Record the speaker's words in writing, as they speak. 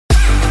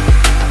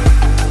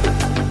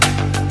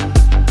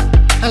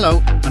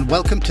Hello, and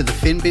welcome to the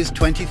FinBiz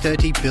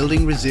 2030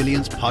 Building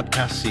Resilience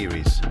podcast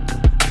series.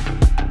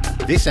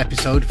 This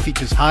episode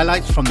features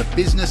highlights from the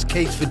Business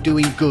Case for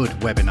Doing Good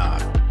webinar,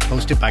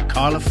 hosted by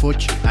Carla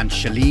Fuchs and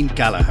Shalene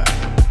Gallagher.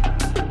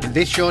 In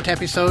this short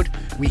episode,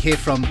 we hear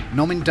from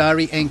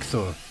Nomindari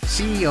Engthur,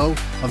 CEO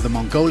of the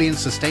Mongolian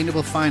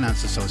Sustainable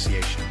Finance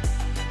Association.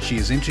 She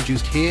is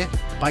introduced here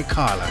by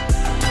Carla.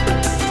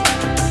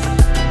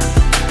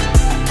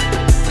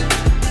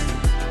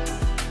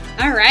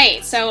 All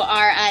right, so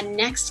our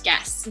next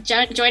guest,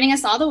 joining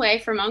us all the way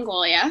from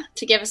Mongolia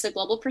to give us a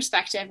global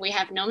perspective, we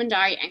have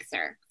Nomindari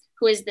Engthur,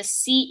 who is the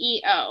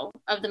CEO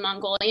of the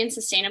Mongolian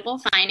Sustainable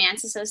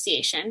Finance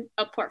Association,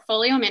 a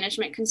portfolio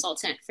management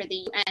consultant for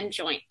the UN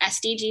Joint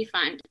SDG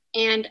Fund,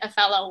 and a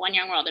fellow One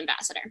Young World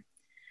ambassador.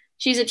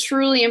 She's a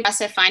truly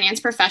impressive finance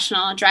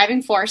professional,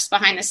 driving force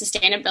behind the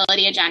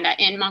sustainability agenda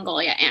in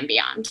Mongolia and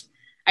beyond.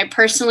 I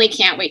personally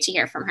can't wait to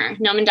hear from her.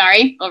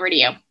 Nomindari, over to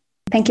you.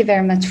 Thank you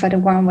very much for the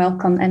warm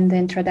welcome and the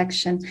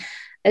introduction.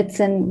 It's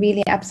a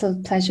really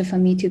absolute pleasure for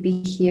me to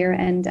be here,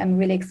 and I'm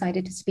really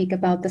excited to speak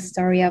about the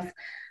story of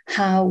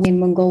how in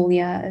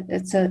Mongolia,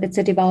 it's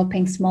a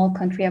developing small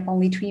country of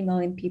only 3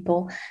 million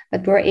people,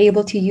 but we're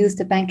able to use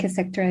the banking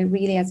sector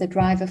really as a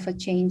driver for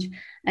change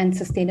and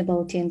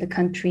sustainability in the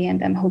country.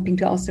 And I'm hoping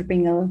to also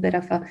bring a little bit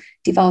of a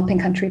developing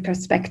country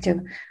perspective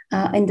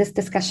in this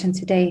discussion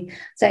today.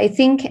 So I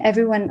think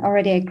everyone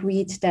already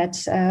agreed that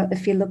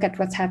if you look at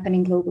what's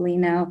happening globally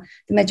now,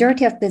 the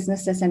majority of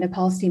businesses and the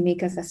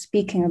policymakers are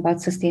speaking about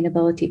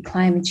sustainability,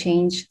 climate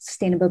change,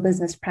 sustainable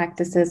business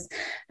practices.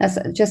 As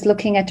just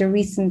looking at a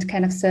recent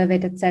kind of survey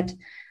that said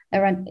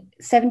around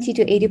 70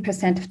 to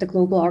 80% of the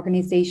global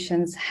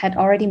organizations had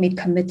already made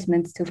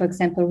commitments to, for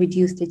example,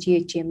 reduce the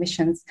GHG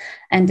emissions.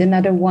 And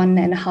another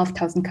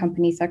 1,500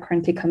 companies are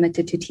currently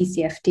committed to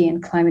TCFD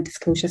and climate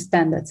disclosure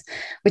standards,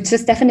 which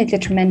is definitely a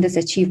tremendous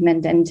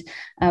achievement. And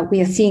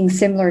we are seeing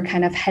similar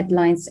kind of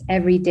headlines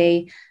every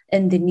day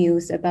in the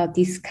news about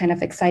these kind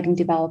of exciting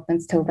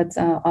developments towards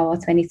our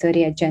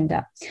 2030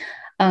 agenda.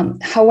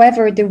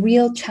 However, the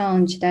real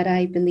challenge that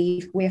I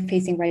believe we're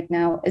facing right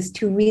now is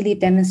to really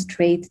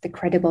demonstrate the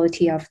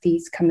credibility of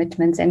these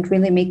commitments and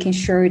really making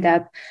sure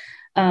that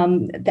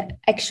the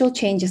actual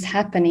change is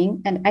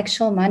happening and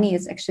actual money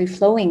is actually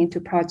flowing into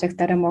projects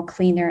that are more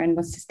cleaner and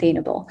more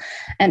sustainable.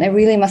 And I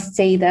really must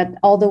say that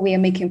although we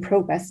are making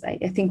progress, I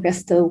think we're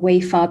still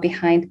way far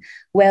behind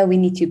where we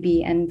need to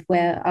be and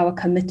where our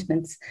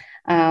commitments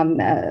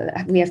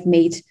we have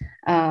made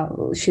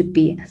should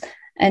be.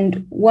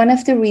 And one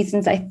of the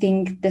reasons I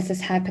think this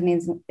is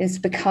happening is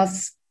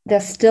because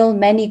there's still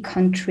many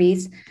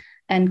countries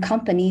and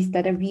companies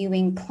that are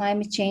viewing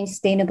climate change,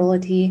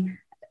 sustainability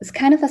as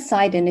kind of a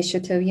side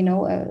initiative,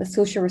 a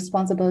social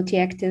responsibility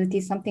activity,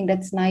 something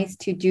that's nice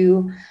to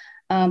do.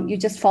 You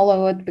just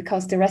follow it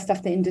because the rest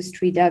of the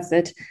industry does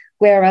it,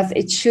 whereas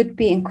it should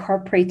be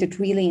incorporated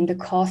really in the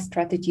core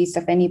strategies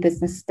of any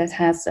business that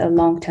has a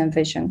long-term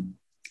vision.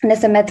 And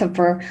as a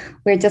metaphor,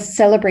 we're just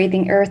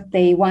celebrating Earth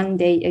Day one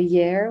day a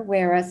year,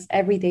 whereas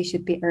every day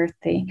should be Earth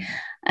Day.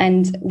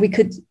 And we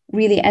could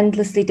really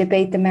endlessly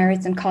debate the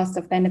merits and costs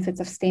of benefits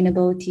of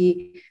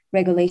sustainability,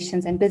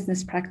 regulations, and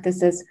business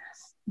practices.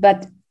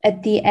 But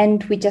at the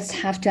end, we just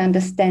have to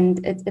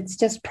understand it's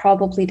just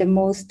probably the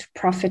most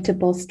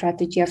profitable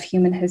strategy of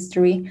human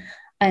history.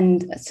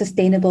 And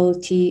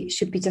sustainability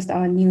should be just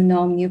our new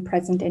norm, new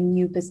present, and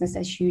new business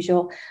as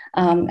usual.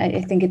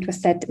 I think it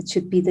was said it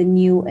should be the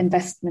new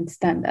investment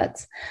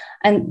standards.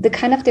 And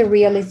the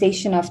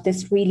realization of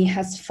this really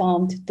has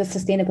formed the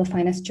sustainable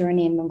finance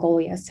journey in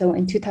Mongolia. So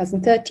in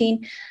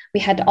 2013,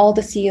 we had all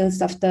the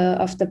CEOs of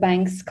the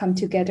banks come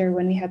together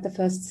when we had the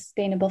first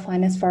Sustainable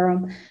Finance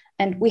Forum.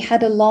 And we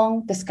had a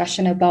long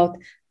discussion about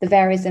the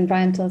various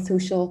environmental and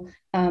social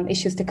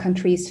issues the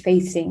country is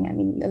facing. I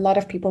mean, a lot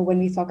of people, when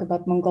we talk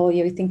about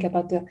Mongolia, we think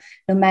about the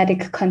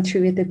nomadic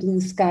country with the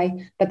blue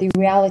sky. But the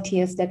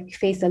reality is that we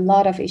face a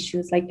lot of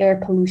issues like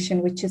air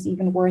pollution, which is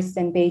even worse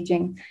than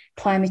Beijing,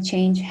 climate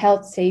change,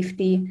 health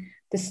safety,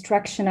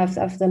 destruction of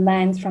the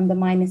lands from the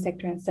mining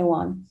sector, and so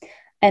on.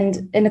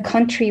 And in a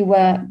country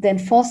where the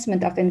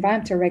enforcement of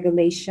environmental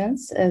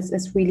regulations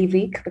is really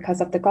weak because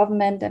of the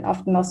government and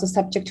often also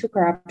subject to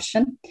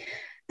corruption,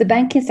 the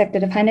banking sector,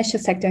 the financial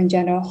sector in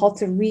general,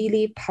 holds a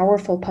really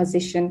powerful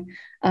position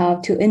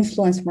to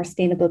influence more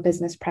sustainable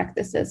business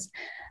practices.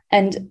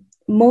 And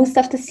most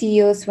of the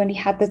CEOs, when we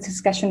had the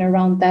discussion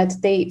around that,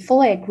 they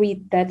fully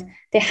agreed that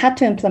they had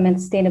to implement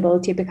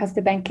sustainability because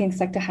the banking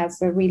sector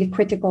has a really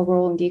critical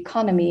role in the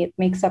economy. It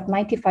makes up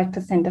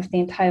 95% of the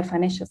entire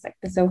financial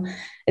sector. So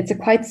it's a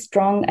quite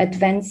strong,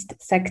 advanced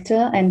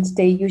sector, and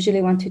they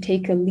usually want to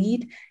take a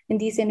lead in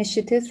these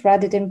initiatives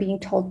rather than being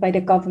told by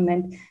the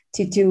government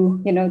to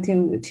do,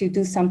 to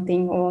do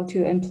something or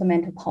to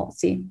implement a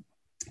policy.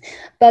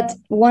 But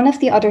one of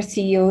the other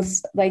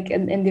CEOs, like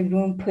in the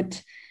room,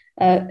 put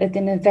it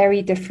in a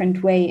very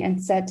different way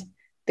and said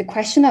the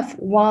question of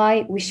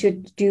why we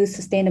should do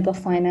sustainable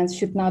finance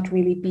should not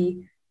really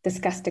be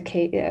discussed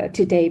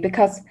today,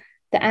 because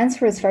the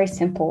answer is very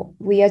simple.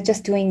 We are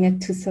just doing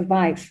it to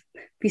survive.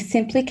 we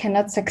simply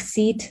cannot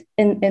succeed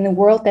in a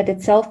world that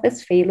itself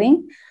is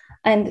failing.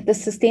 And the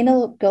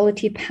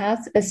sustainability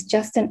path is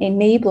just an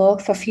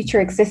enabler for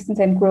future existence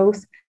and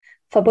growth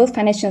for both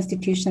financial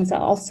institutions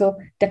and also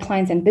the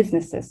clients and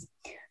businesses.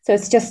 So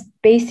it's just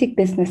basic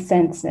business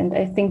sense. And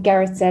I think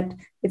Gareth said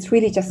it's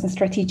really just a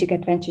strategic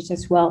advantage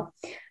as well.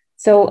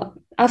 So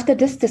after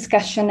this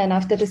discussion and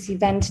after this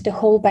event, the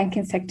whole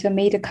banking sector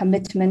made a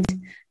commitment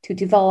to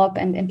develop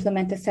and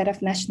implement a set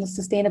of national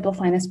sustainable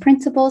finance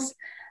principles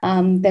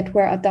that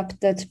were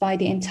adopted by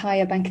the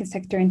entire banking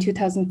sector in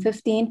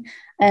 2015.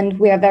 And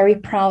we are very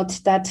proud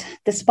that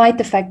despite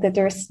the fact that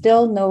there is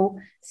still no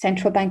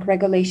central bank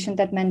regulation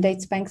that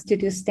mandates banks to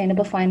do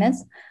sustainable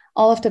finance,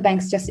 all of the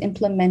banks just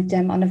implement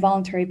them on a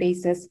voluntary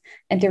basis,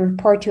 and they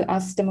report to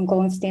us, the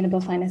Mongolian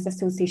Sustainable Finance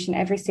Association,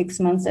 every 6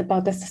 months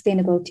about the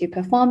sustainability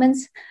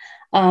performance.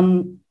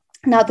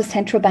 Now the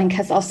central bank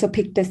has also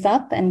picked this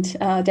up, and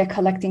they're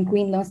collecting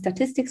green loan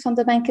statistics from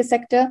the banking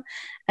sector.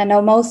 And now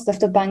most of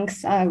the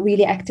banks are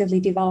really actively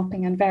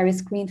developing on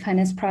various green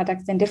finance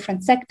products in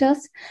different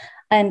sectors.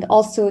 And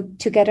also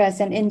together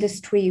as an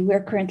industry,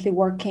 we're currently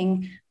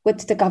working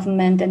with the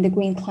government and the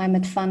Green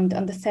Climate Fund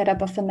on the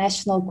setup of a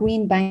national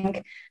green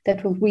bank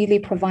that will really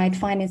provide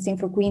financing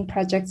for green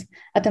projects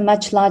at a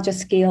much larger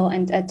scale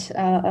and at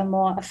a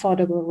more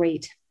affordable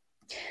rate.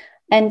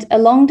 And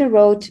along the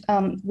road,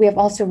 we have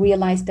also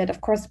realized that,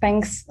 of course,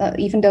 banks,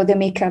 even though they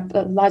make up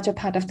a larger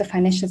part of the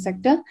financial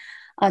sector,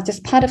 are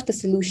just part of the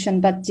solution,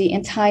 but the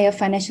entire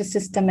financial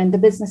system and the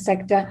business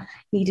sector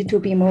needed to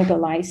be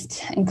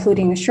mobilized,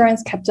 including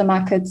insurance, capital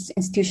markets,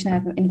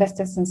 institutional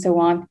investors, and so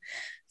on.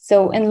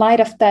 So in light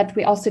of that,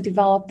 we also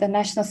developed the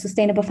National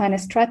Sustainable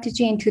Finance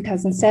Strategy in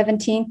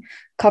 2017,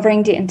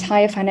 covering the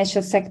entire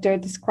financial sector,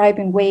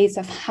 describing ways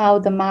of how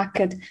the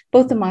market,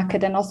 both the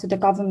market and also the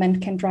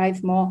government, can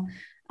drive more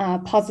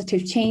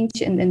positive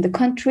change in the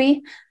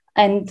country.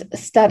 And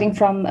starting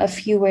from a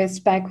few years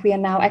back, we are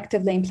now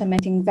actively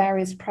implementing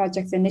various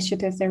projects,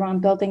 initiatives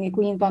around building a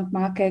green bond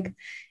market,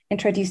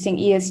 introducing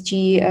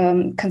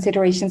ESG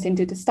considerations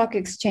into the stock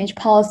exchange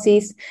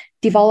policies,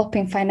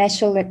 developing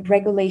financial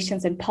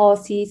regulations and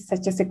policies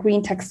such as a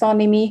green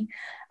taxonomy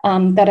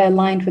that are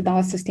aligned with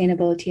our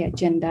sustainability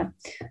agenda.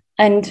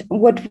 And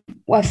what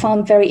I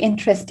found very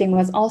interesting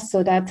was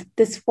also that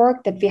this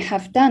work that we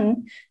have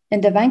done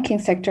in the banking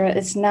sector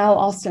is now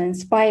also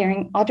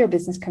inspiring other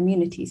business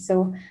communities.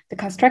 So the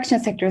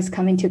construction sector is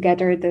coming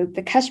together,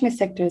 the Kashmir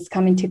sector is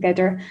coming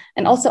together,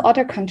 and also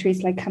other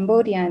countries like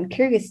Cambodia and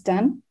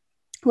Kyrgyzstan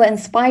who are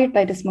inspired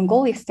by this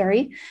Mongolia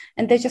story,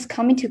 and they're just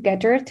coming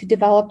together to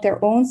develop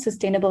their own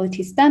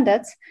sustainability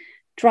standards,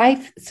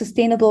 drive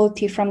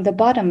sustainability from the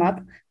bottom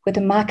up with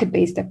a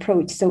market-based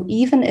approach. So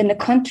even in a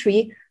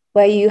country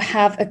where you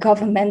have a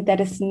government that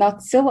is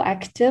not so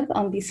active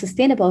on these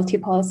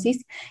sustainability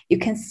policies, you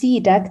can see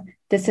that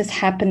this is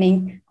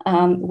happening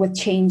with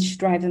change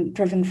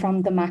driven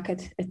from the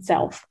market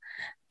itself.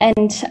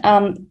 And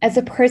as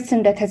a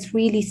person that has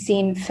really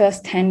seen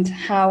firsthand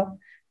how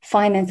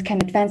finance can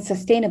advance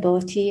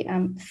sustainability,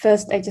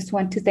 first, I just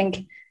want to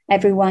thank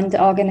everyone,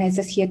 the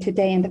organizers here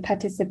today and the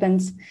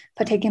participants,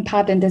 for taking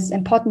part in this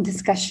important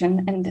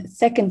discussion. And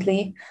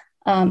secondly,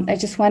 I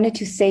just wanted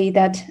to say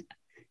that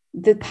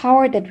the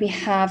power that we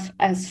have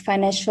as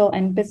financial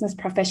and business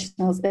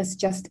professionals is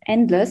just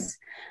endless.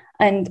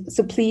 And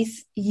so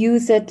please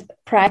use it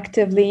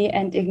proactively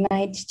and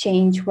ignite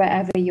change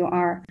wherever you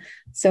are.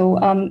 So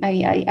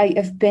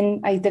I've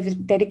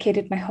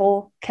dedicated my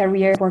whole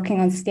career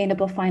working on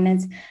sustainable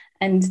finance,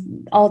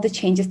 and all the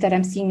changes that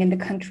I'm seeing in the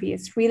country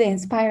is really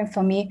inspiring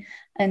for me.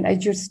 And I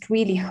just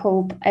really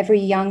hope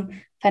every young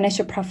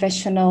financial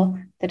professional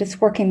that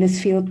is working in this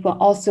field will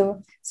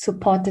also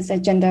support this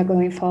agenda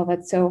going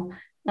forward. So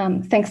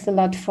thanks a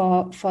lot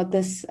for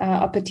this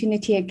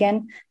opportunity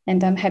again,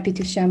 and I'm happy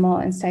to share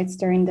more insights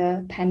during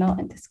the panel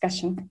and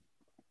discussion.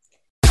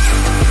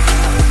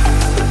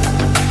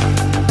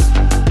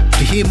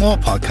 To hear more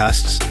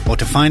podcasts or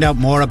to find out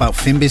more about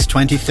FinBiz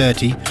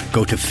 2030,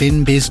 go to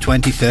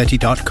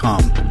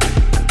finbiz2030.com.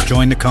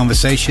 Join the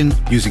conversation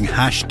using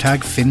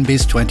hashtag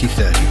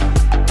FinBiz2030.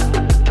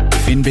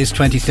 FinBiz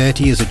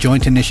 2030 is a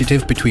joint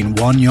initiative between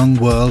One Young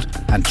World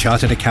and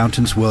Chartered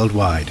Accountants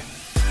Worldwide.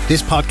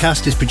 This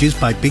podcast is produced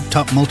by Big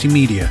Top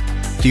Multimedia.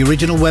 The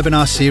original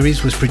webinar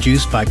series was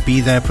produced by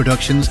Be There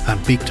Productions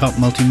and Big Top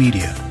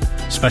Multimedia.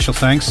 Special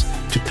thanks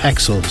to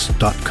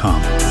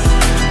Pexels.com.